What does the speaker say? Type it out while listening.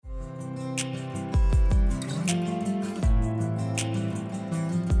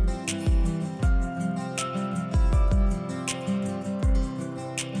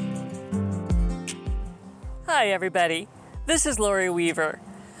Hi, everybody. This is Lori Weaver.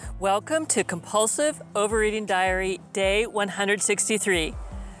 Welcome to Compulsive Overeating Diary, Day 163.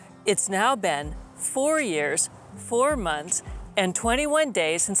 It's now been 4 years, 4 months, and 21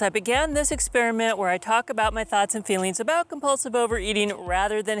 days since I began this experiment where I talk about my thoughts and feelings about compulsive overeating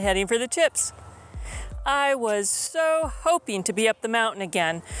rather than heading for the chips. I was so hoping to be up the mountain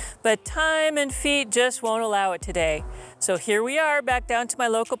again, but time and feet just won't allow it today. So here we are, back down to my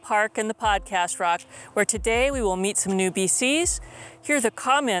local park in the Podcast Rock, where today we will meet some new BCs, hear the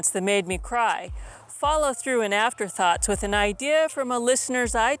comments that made me cry, follow through in afterthoughts with an idea from a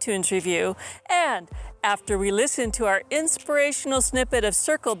listener's iTunes review, and after we listen to our inspirational snippet of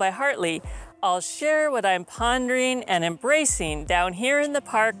Circle by Hartley, I'll share what I'm pondering and embracing down here in the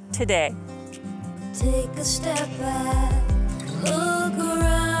park today. Take a step back, look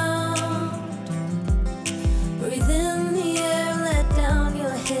around. Breathe in the air, let down your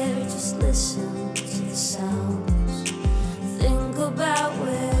hair. Just listen to the sounds. Think about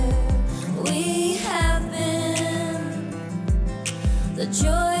where we have been. The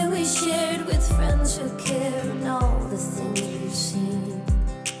joy we shared with friends who care, and all the things we've seen.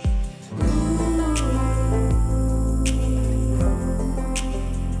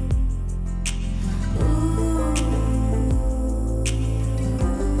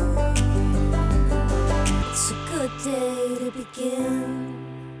 Day to begin.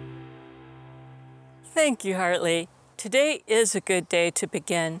 Thank you, Hartley. Today is a good day to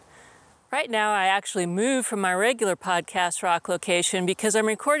begin. Right now, I actually moved from my regular Podcast Rock location because I'm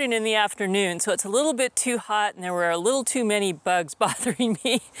recording in the afternoon, so it's a little bit too hot and there were a little too many bugs bothering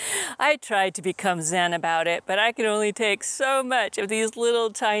me. I tried to become zen about it, but I could only take so much of these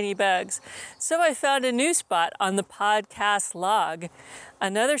little tiny bugs. So I found a new spot on the podcast log.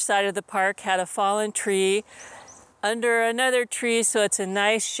 Another side of the park had a fallen tree under another tree, so it's a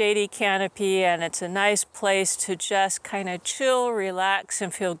nice shady canopy and it's a nice place to just kind of chill, relax,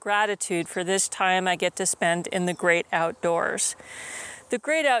 and feel gratitude for this time I get to spend in the great outdoors. The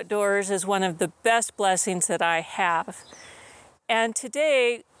great outdoors is one of the best blessings that I have. And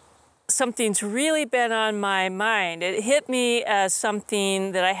today, something's really been on my mind. It hit me as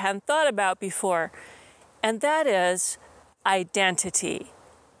something that I hadn't thought about before, and that is identity.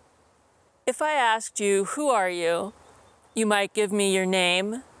 If I asked you, who are you? You might give me your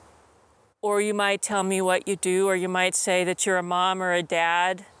name, or you might tell me what you do, or you might say that you're a mom or a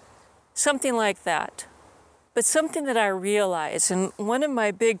dad, something like that. But something that I realized, and one of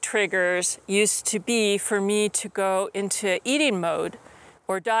my big triggers used to be for me to go into eating mode,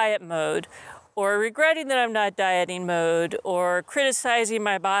 or diet mode, or regretting that I'm not dieting mode, or criticizing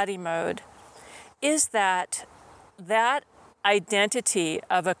my body mode, is that identity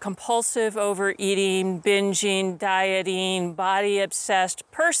of a compulsive overeating, binging, dieting, body-obsessed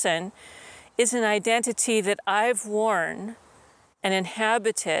person is an identity that I've worn and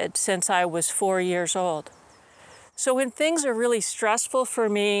inhabited since I was 4 years old. So when things are really stressful for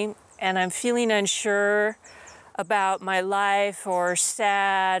me and I'm feeling unsure about my life or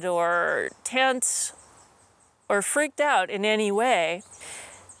sad or tense or freaked out in any way,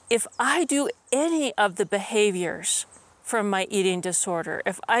 if I do any of the behaviors from my eating disorder,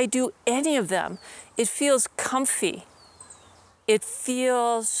 if I do any of them, it feels comfy. It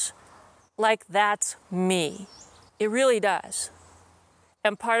feels like that's me. It really does.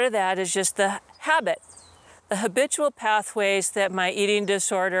 And part of that is just the habit, the habitual pathways that my eating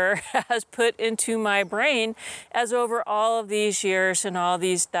disorder has put into my brain as over all of these years and all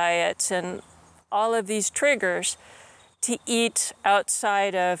these diets and all of these triggers to eat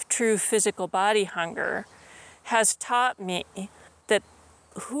outside of true physical body hunger has taught me that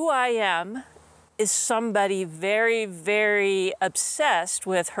who I am is somebody very, very obsessed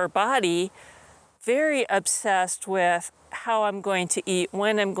with her body, very obsessed with how I'm going to eat,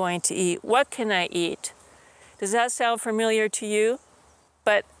 when I'm going to eat, what can I eat. Does that sound familiar to you?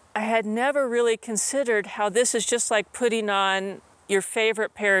 But I had never really considered how this is just like putting on your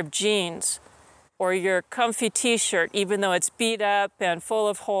favorite pair of jeans or your comfy t-shirt, even though it's beat up and full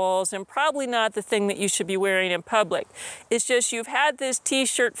of holes and probably not the thing that you should be wearing in public. It's just you've had this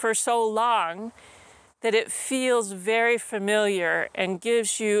t-shirt for so long that it feels very familiar and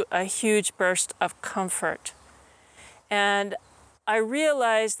gives you a huge burst of comfort. And I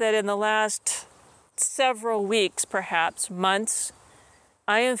realized that in the last several weeks, perhaps months,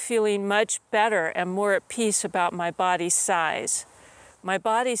 I am feeling much better and more at peace about my body size. My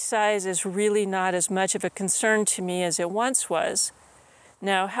body size is really not as much of a concern to me as it once was.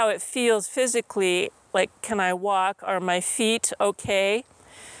 Now, how it feels physically, like can I walk? Are my feet okay?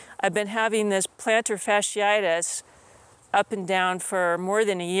 I've been having this plantar fasciitis up and down for more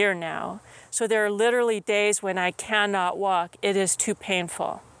than a year now. So there are literally days when I cannot walk. It is too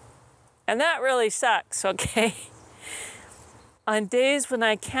painful. And that really sucks, okay? On days when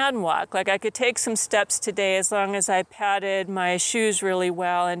I can walk, like I could take some steps today as long as I padded my shoes really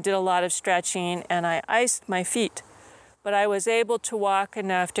well and did a lot of stretching and I iced my feet. But I was able to walk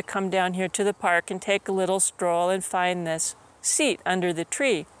enough to come down here to the park and take a little stroll and find this seat under the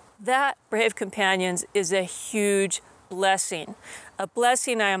tree. That, Brave Companions, is a huge blessing. A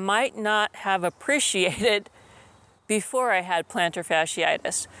blessing I might not have appreciated before I had plantar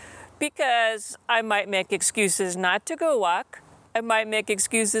fasciitis, because I might make excuses not to go walk, I might make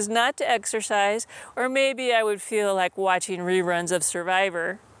excuses not to exercise, or maybe I would feel like watching reruns of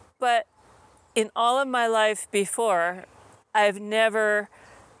Survivor. But in all of my life before, I've never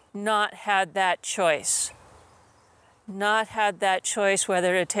not had that choice. Not had that choice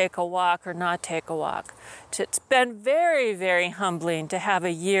whether to take a walk or not take a walk. It's been very, very humbling to have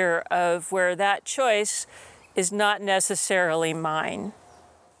a year of where that choice is not necessarily mine.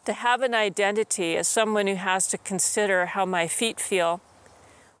 To have an identity as someone who has to consider how my feet feel,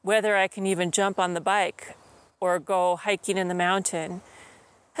 whether I can even jump on the bike or go hiking in the mountain,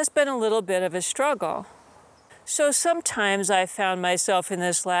 has been a little bit of a struggle. So sometimes I found myself in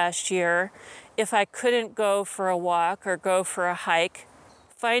this last year, if I couldn't go for a walk or go for a hike,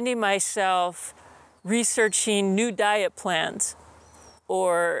 finding myself researching new diet plans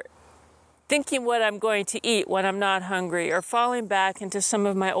or thinking what I'm going to eat when I'm not hungry or falling back into some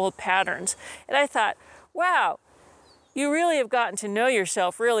of my old patterns. And I thought, wow, you really have gotten to know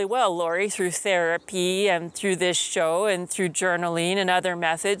yourself really well, Lori, through therapy and through this show and through journaling and other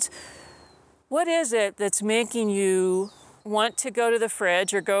methods. What is it that's making you want to go to the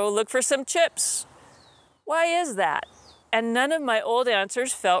fridge or go look for some chips? Why is that? And none of my old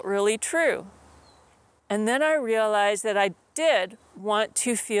answers felt really true. And then I realized that I did want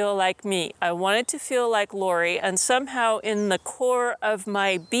to feel like me. I wanted to feel like Lori, and somehow in the core of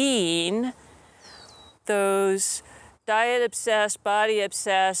my being, those diet obsessed, body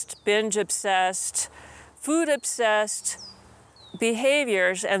obsessed, binge obsessed, food obsessed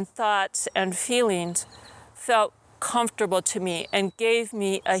behaviors and thoughts and feelings felt comfortable to me and gave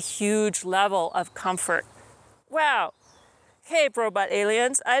me a huge level of comfort. Wow. Hey, robot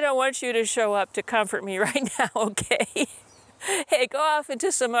aliens, I don't want you to show up to comfort me right now, okay? Hey, go off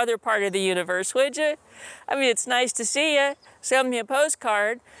into some other part of the universe, would you? I mean, it's nice to see you. Send me a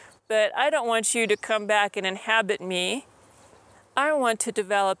postcard, but I don't want you to come back and inhabit me. I want to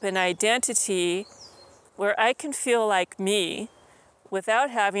develop an identity where I can feel like me without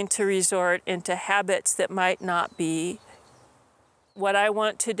having to resort into habits that might not be what I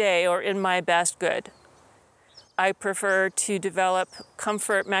want today or in my best good. I prefer to develop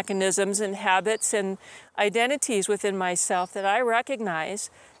comfort mechanisms and habits and identities within myself that I recognize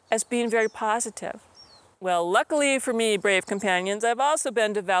as being very positive. Well, luckily for me, Brave Companions, I've also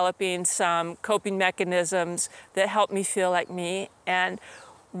been developing some coping mechanisms that help me feel like me, and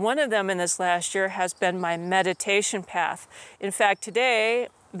one of them in this last year has been my meditation path. In fact, today,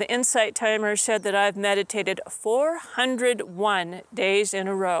 the Insight Timer said that I've meditated 401 days in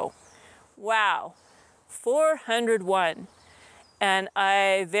a row. Wow, 401. And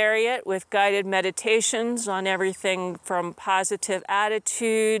I vary it with guided meditations on everything from positive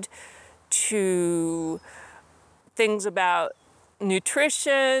attitude to things about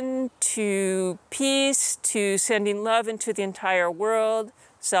nutrition, to peace, to sending love into the entire world,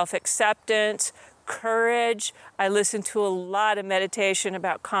 self-acceptance, courage. I listen to a lot of meditation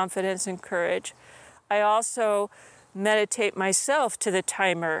about confidence and courage. I also meditate myself to the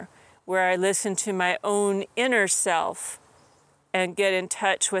timer, where I listen to my own inner self and get in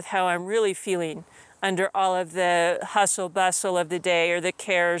touch with how I'm really feeling under all of the hustle bustle of the day or the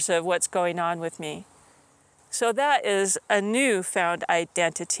cares of what's going on with me. So that is a newfound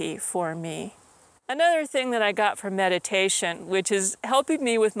identity for me. Another thing that I got from meditation, which is helping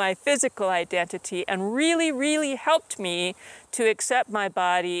me with my physical identity and really, really helped me to accept my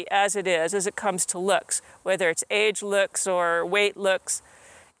body as it is, as it comes to looks, whether it's age looks or weight looks,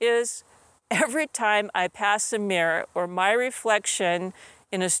 is every time I pass a mirror or my reflection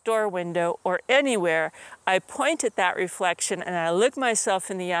in a store window or anywhere, I point at that reflection and I look myself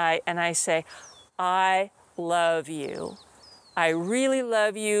in the eye and I say, I love you. I really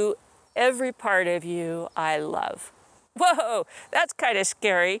love you. Every part of you I love. Whoa, that's kind of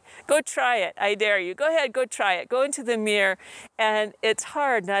scary. Go try it. I dare you. Go ahead, go try it. Go into the mirror. And it's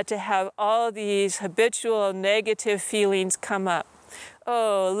hard not to have all these habitual negative feelings come up.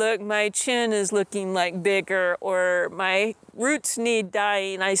 Oh, look, my chin is looking like bigger, or my roots need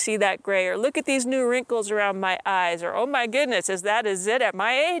dyeing. I see that gray. Or look at these new wrinkles around my eyes. Or, oh my goodness, is it at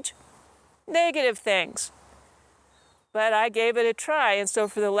my age? negative things. But I gave it a try, and so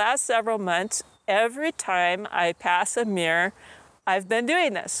for the last several months, every time I pass a mirror, I've been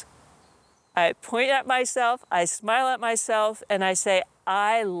doing this. I point at myself, I smile at myself, and I say,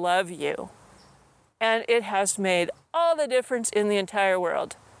 I love you. And it has made all the difference in the entire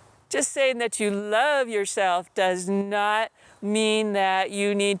world. Just saying that you love yourself does not mean that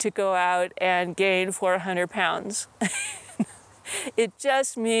you need to go out and gain 400 pounds. It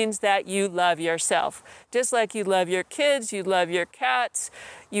just means that you love yourself. Just like you love your kids, you love your cats,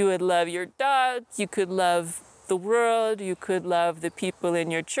 you would love your dog, you could love the world, you could love the people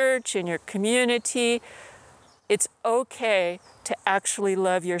in your church, in your community. It's okay to actually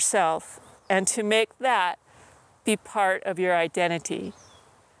love yourself and to make that be part of your identity.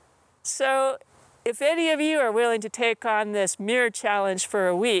 So if any of you are willing to take on this mirror challenge for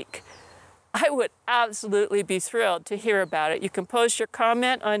a week, I would absolutely be thrilled to hear about it. You can post your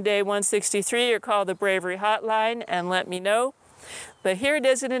comment on day 163 or call the Bravery Hotline and let me know. But here it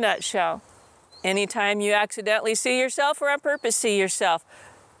is in a nutshell. Anytime you accidentally see yourself or on purpose see yourself,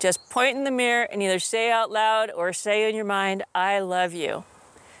 just point in the mirror and either say out loud or say in your mind, I love you.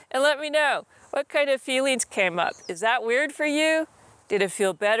 And let me know, what kind of feelings came up? Is that weird for you? Did it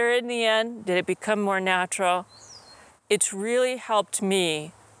feel better in the end? Did it become more natural? It's really helped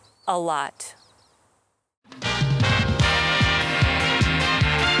me a lot.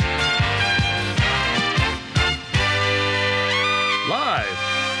 Live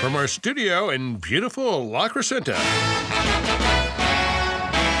from our studio in beautiful La Crescenta,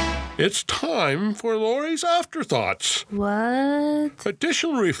 it's time for Lori's Afterthoughts. What?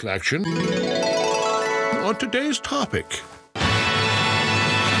 Additional reflection on today's topic.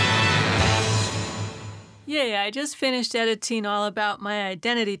 Yay, I just finished editing all about my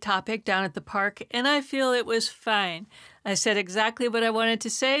identity topic down at the park, and I feel it was fine. I said exactly what I wanted to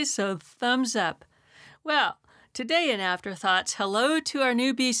say, so thumbs up. Well, today in Afterthoughts, hello to our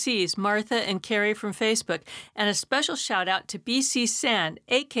new BCs, Martha and Carrie from Facebook, and a special shout out to BC Sand,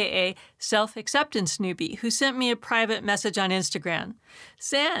 aka Self-Acceptance Newbie, who sent me a private message on Instagram.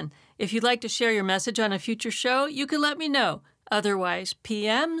 Sand, if you'd like to share your message on a future show, you can let me know. Otherwise,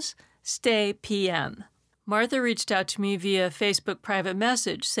 PMs, stay PM. Martha reached out to me via Facebook private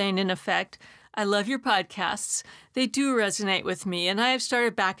message saying, in effect, I love your podcasts. They do resonate with me, and I have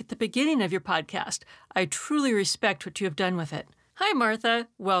started back at the beginning of your podcast. I truly respect what you have done with it. Hi, Martha.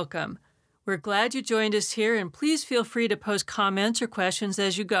 Welcome. We're glad you joined us here, and please feel free to post comments or questions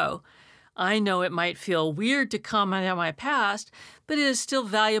as you go. I know it might feel weird to comment on my past, but it is still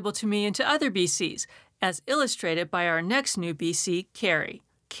valuable to me and to other BCs, as illustrated by our next new BC, Carrie.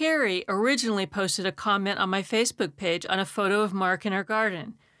 Carrie originally posted a comment on my Facebook page on a photo of Mark in our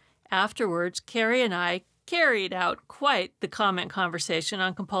garden. Afterwards, Carrie and I carried out quite the comment conversation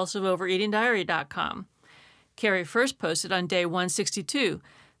on compulsiveovereatingdiary.com. Carrie first posted on day 162,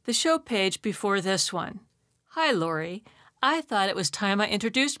 the show page before this one. Hi, Lori. I thought it was time I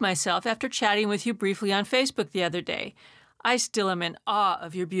introduced myself after chatting with you briefly on Facebook the other day. I still am in awe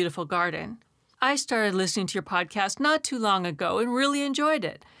of your beautiful garden. I started listening to your podcast not too long ago and really enjoyed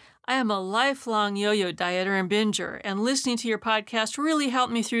it. I am a lifelong yo-yo dieter and binger, and listening to your podcast really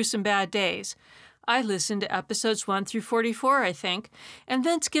helped me through some bad days. I listened to episodes 1 through 44, I think, and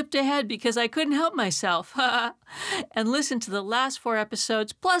then skipped ahead because I couldn't help myself, and listened to the last 4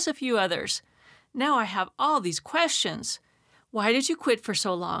 episodes plus a few others. Now I have all these questions. Why did you quit for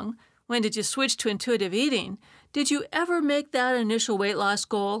so long? When did you switch to intuitive eating? Did you ever make that initial weight loss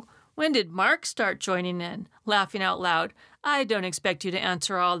goal? When did Mark start joining in? Laughing out loud. I don't expect you to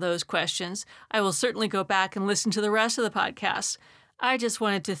answer all those questions. I will certainly go back and listen to the rest of the podcast. I just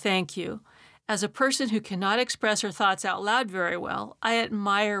wanted to thank you. As a person who cannot express her thoughts out loud very well, I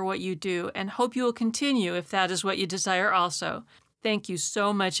admire what you do and hope you will continue if that is what you desire also. Thank you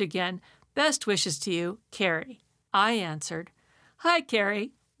so much again. Best wishes to you, Carrie. I answered, Hi,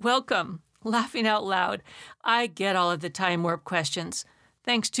 Carrie. Welcome. Laughing out loud. I get all of the time warp questions.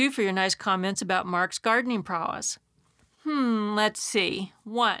 Thanks, too, for your nice comments about Mark's gardening prowess. Let's see.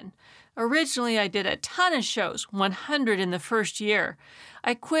 1. Originally, I did a ton of shows, 100 in the first year.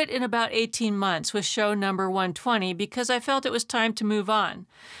 I quit in about 18 months with show number 120 because I felt it was time to move on.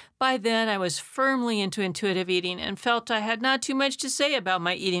 By then, I was firmly into intuitive eating and felt I had not too much to say about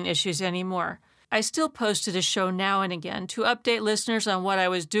my eating issues anymore. I still posted a show now and again to update listeners on what I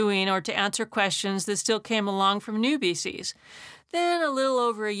was doing or to answer questions that still came along from new BCs. Then, a little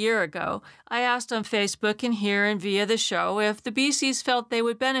over a year ago, I asked on Facebook and here and via the show if the BCs felt they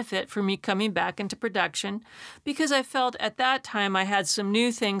would benefit from me coming back into production, because I felt at that time I had some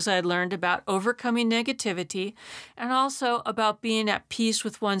new things I'd learned about overcoming negativity and also about being at peace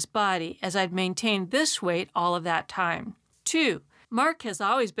with one's body as I'd maintained this weight all of that time. 2. Mark has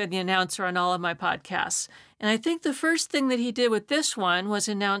always been the announcer on all of my podcasts, and I think the first thing that he did with this one was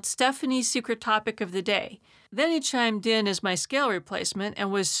announce Stephanie's secret topic of the day. Then he chimed in as my scale replacement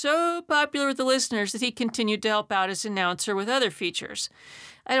and was so popular with the listeners that he continued to help out as announcer with other features.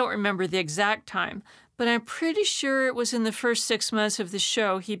 I don't remember the exact time, but I'm pretty sure it was in the first 6 months of the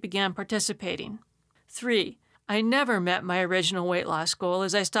show he began participating. 3. I never met my original weight loss goal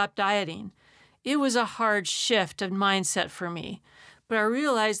as I stopped dieting. It was a hard shift of mindset for me, but I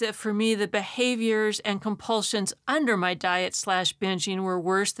realized that for me the behaviors and compulsions under my diet/binging were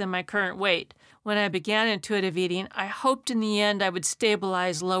worse than my current weight. When I began intuitive eating, I hoped in the end I would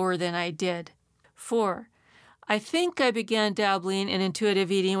stabilize lower than I did. 4. I think I began dabbling in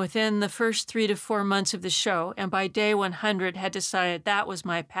intuitive eating within the first 3 to 4 months of the show, and by day 100 had decided that was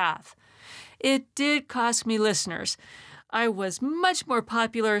my path. It did cost me listeners. I was much more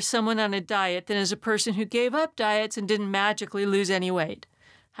popular as someone on a diet than as a person who gave up diets and didn't magically lose any weight.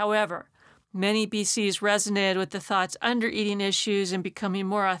 However, many BCs resonated with the thoughts under eating issues and becoming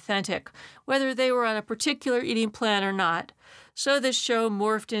more authentic, whether they were on a particular eating plan or not. So this show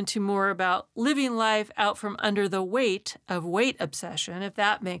morphed into more about living life out from under the weight of weight obsession, if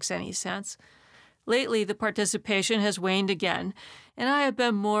that makes any sense. Lately, the participation has waned again, and I have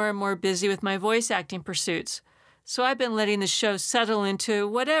been more and more busy with my voice acting pursuits. So I've been letting the show settle into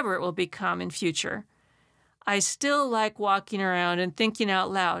whatever it will become in future. I still like walking around and thinking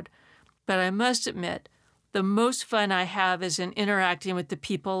out loud, but I must admit, the most fun I have is in interacting with the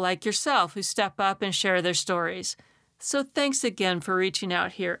people like yourself who step up and share their stories. So thanks again for reaching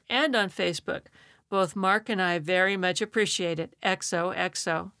out here and on Facebook. Both Mark and I very much appreciate it.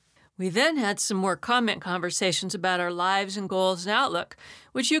 XOXO. We then had some more comment conversations about our lives and goals and outlook,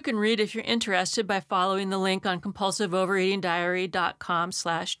 which you can read if you're interested by following the link on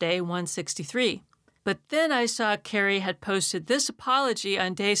compulsiveovereatingdiary.com/day163. But then I saw Carrie had posted this apology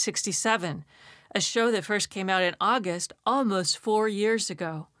on day 67, a show that first came out in August, almost 4 years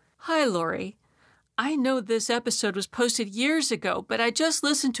ago. Hi, Lori. I know this episode was posted years ago, but I just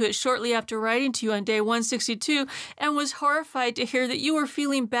listened to it shortly after writing to you on day 162 and was horrified to hear that you were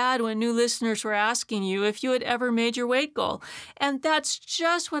feeling bad when new listeners were asking you if you had ever made your weight goal. And that's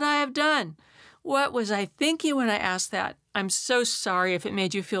just what I have done. What was I thinking when I asked that? I'm so sorry if it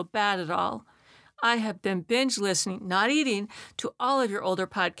made you feel bad at all. I have been binge listening, not eating, to all of your older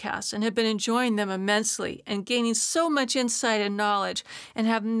podcasts and have been enjoying them immensely and gaining so much insight and knowledge and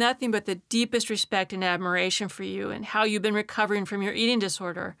have nothing but the deepest respect and admiration for you and how you've been recovering from your eating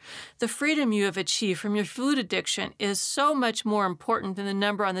disorder. The freedom you have achieved from your food addiction is so much more important than the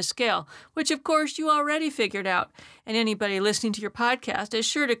number on the scale, which of course you already figured out, and anybody listening to your podcast is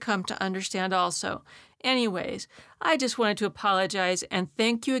sure to come to understand also. Anyways, I just wanted to apologize and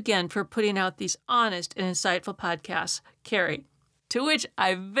thank you again for putting out these honest and insightful podcasts, Carrie. To which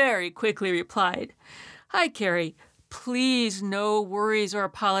I very quickly replied, Hi, Carrie. Please, no worries or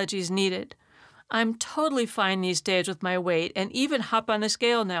apologies needed. I'm totally fine these days with my weight and even hop on the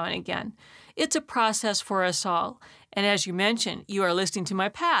scale now and again. It's a process for us all. And as you mentioned, you are listening to my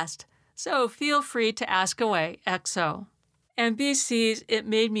past. So feel free to ask away, XO. And BCs, it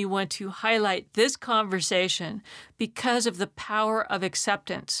made me want to highlight this conversation because of the power of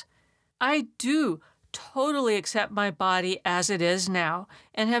acceptance. I do totally accept my body as it is now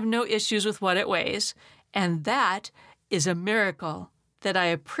and have no issues with what it weighs. And that is a miracle that I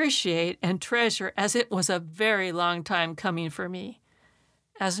appreciate and treasure, as it was a very long time coming for me.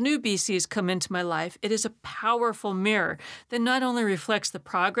 As new BCs come into my life, it is a powerful mirror that not only reflects the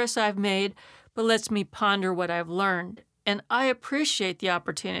progress I've made, but lets me ponder what I've learned. And I appreciate the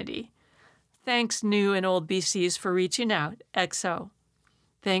opportunity. Thanks, new and old BCs, for reaching out, XO.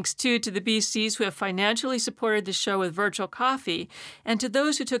 Thanks, too, to the BCs who have financially supported the show with virtual coffee, and to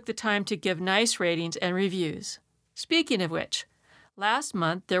those who took the time to give nice ratings and reviews. Speaking of which, last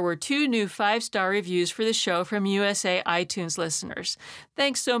month there were 2 new 5-star reviews for the show from USA iTunes listeners.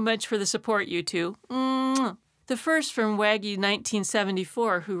 Thanks so much for the support, you two. Mwah. The first from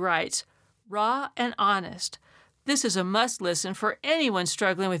Waggy1974, who writes, Raw and honest. This is a must-listen for anyone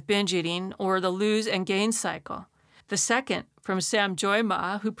struggling with binge eating or the lose and gain cycle. The second, from Sam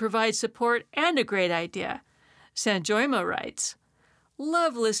Joyma, who provides support and a great idea. Sam Joyma writes,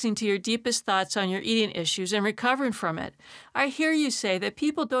 Love listening to your deepest thoughts on your eating issues and recovering from it. I hear you say that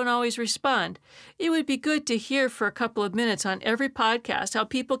people don't always respond. It would be good to hear for a couple of minutes on every podcast how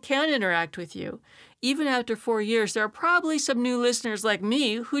people can interact with you. Even after 4 years, there are probably some new listeners like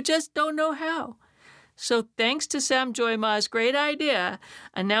me who just don't know how. So thanks to Sam Joy Ma's great idea,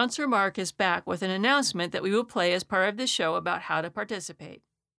 announcer Mark is back with an announcement that we will play as part of the show about how to participate.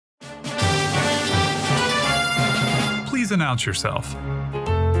 Please announce yourself.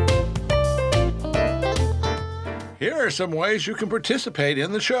 Here are some ways you can participate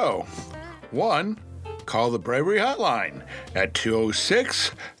in the show. 1. Call the Bravery Hotline at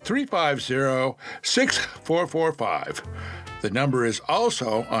 206-350-6445. The number is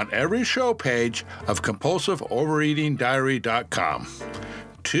also on every show page of CompulsiveOvereatingDiary.com.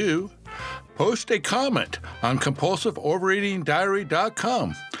 2. Post a comment on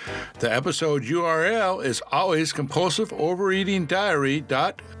CompulsiveOvereatingDiary.com. The episode URL is always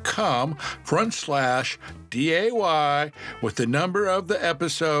CompulsiveOvereatingDiary.com/DAY with the number of the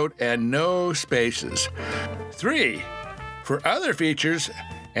episode and no spaces. 3. For other features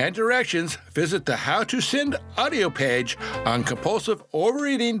and directions, visit the How to Send audio page on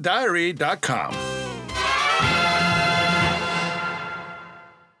CompulsiveOvereatingDiary.com.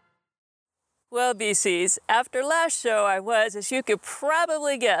 Well, BCs, after last show, I was, as you could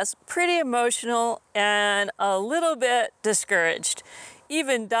probably guess, pretty emotional and a little bit discouraged.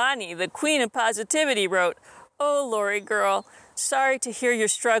 Even Donnie, the queen of positivity, wrote, "Oh, Lori girl, sorry to hear you're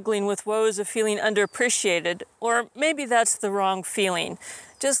struggling with woes of feeling underappreciated, or maybe that's the wrong feeling,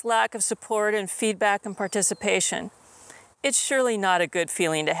 just lack of support and feedback and participation. It's surely not a good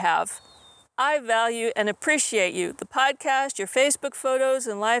feeling to have. I value and appreciate you, the podcast, your Facebook photos,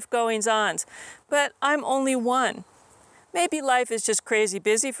 and life goings-ons, but I'm only one. Maybe life is just crazy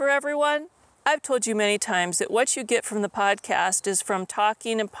busy for everyone. I've told you many times that what you get from the podcast is from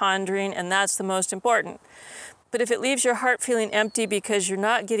talking and pondering, and that's the most important. But if it leaves your heart feeling empty because you're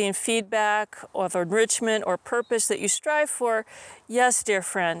not getting feedback of enrichment or purpose that you strive for, yes, dear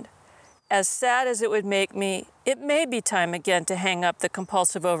friend, as sad as it would make me, it may be time again to hang up the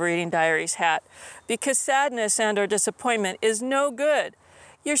Compulsive Overeating Diaries hat, because sadness and or disappointment is no good.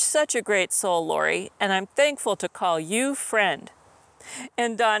 You're such a great soul, Lori, and I'm thankful to call you friend.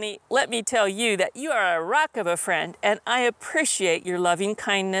 And Donnie, let me tell you that you are a rock of a friend, and I appreciate your loving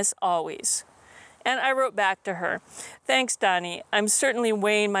kindness always." And I wrote back to her, "Thanks, Donnie. I'm certainly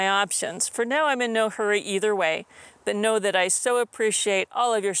weighing my options. For now, I'm in no hurry either way, but know that I so appreciate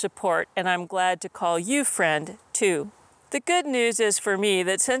all of your support, and I'm glad to call you friend, too." The good news is for me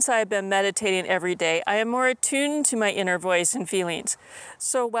that since I've been meditating every day, I am more attuned to my inner voice and feelings.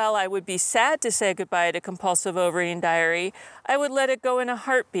 So while I would be sad to say goodbye to Compulsive Overeating Diary, I would let it go in a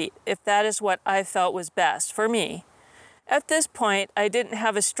heartbeat if that is what I felt was best for me. At this point, I didn't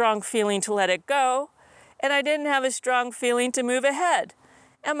have a strong feeling to let it go, and I didn't have a strong feeling to move ahead.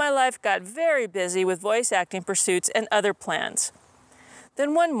 And my life got very busy with voice acting pursuits and other plans.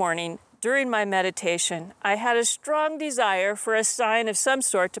 Then one morning, during my meditation, I had a strong desire for a sign of some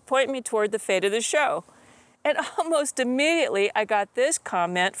sort to point me toward the fate of the show. And almost immediately, I got this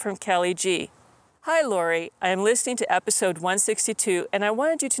comment from Kelly G. "Hi, Lori. I am listening to episode 162, and I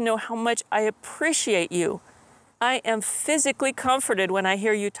wanted you to know how much I appreciate you. I am physically comforted when I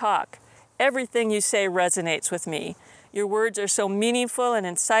hear you talk. Everything you say resonates with me. Your words are so meaningful and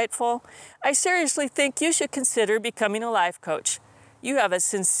insightful. I seriously think you should consider becoming a life coach. You have a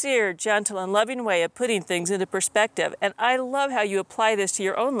sincere, gentle, and loving way of putting things into perspective, and I love how you apply this to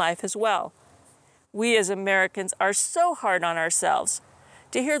your own life as well. We as Americans are so hard on ourselves.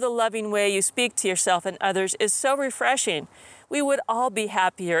 To hear the loving way you speak to yourself and others is so refreshing. We would all be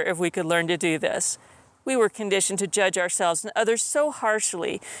happier if we could learn to do this. We were conditioned to judge ourselves and others so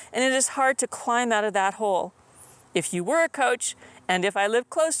harshly, and it is hard to climb out of that hole. If you were a coach, and if I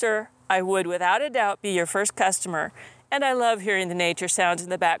lived closer, I would without a doubt be your first customer. And I love hearing the nature sounds in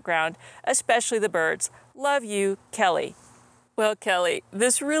the background, especially the birds. Love you, Kelly." Well, Kelly,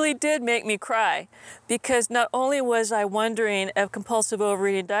 this really did make me cry, because not only was I wondering if Compulsive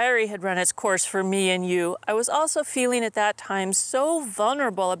Overeating Diary had run its course for me and you, I was also feeling at that time so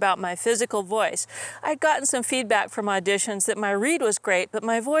vulnerable about my physical voice. I'd gotten some feedback from auditions that my read was great, but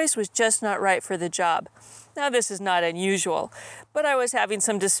my voice was just not right for the job. Now, this is not unusual, but I was having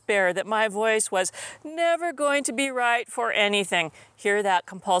some despair that my voice was never going to be right for anything. Hear that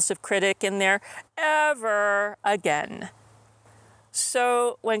compulsive critic in there? Ever again.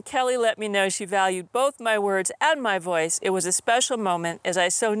 So when Kelly let me know she valued both my words and my voice, it was a special moment, as I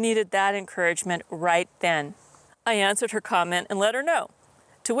so needed that encouragement right then. I answered her comment and let her know,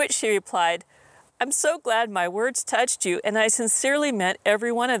 to which she replied, I'm so glad my words touched you, and I sincerely meant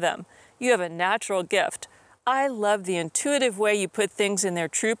every one of them. You have a natural gift. I love the intuitive way you put things in their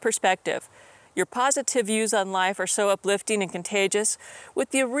true perspective. Your positive views on life are so uplifting and contagious. With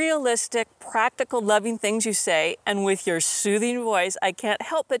the realistic, practical, loving things you say, and with your soothing voice, I can't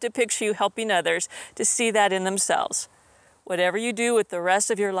help but to picture you helping others to see that in themselves. Whatever you do with the rest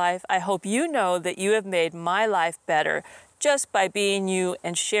of your life, I hope you know that you have made my life better just by being you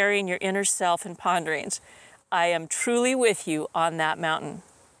and sharing your inner self and ponderings. I am truly with you on that mountain.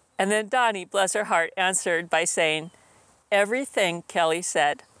 And then Donnie, bless her heart, answered by saying, everything Kelly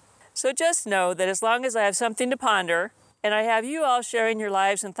said. So just know that as long as I have something to ponder, and I have you all sharing your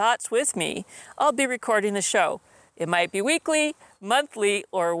lives and thoughts with me, I'll be recording the show. It might be weekly, monthly,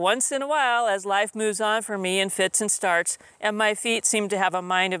 or once in a while as life moves on for me in fits and starts, and my feet seem to have a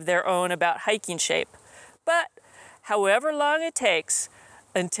mind of their own about hiking shape. But however long it takes,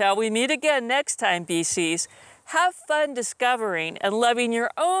 until we meet again next time, BCs, have fun discovering and loving your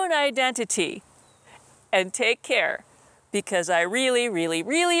own identity. And take care, because I really,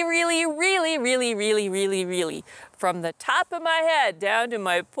 from the top of my head down to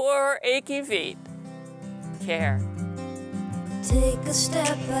my poor aching feet, care. Take a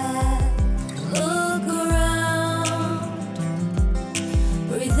step back, look around.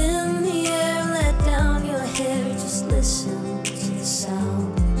 Breathe in the air, let down your hair. Just listen to the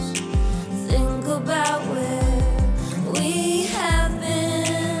sounds. Think about where we have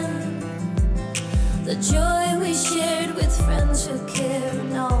been. The joy we shared with friends who care,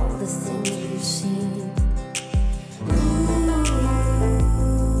 and all the things we've seen.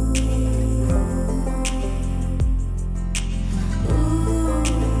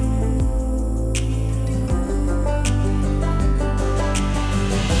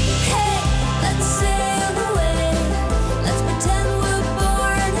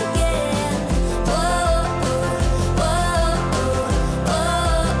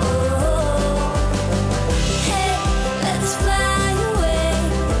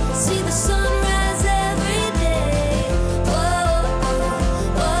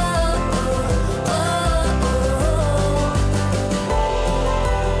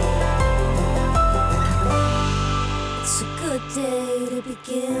 Day to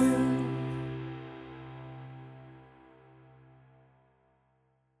begin.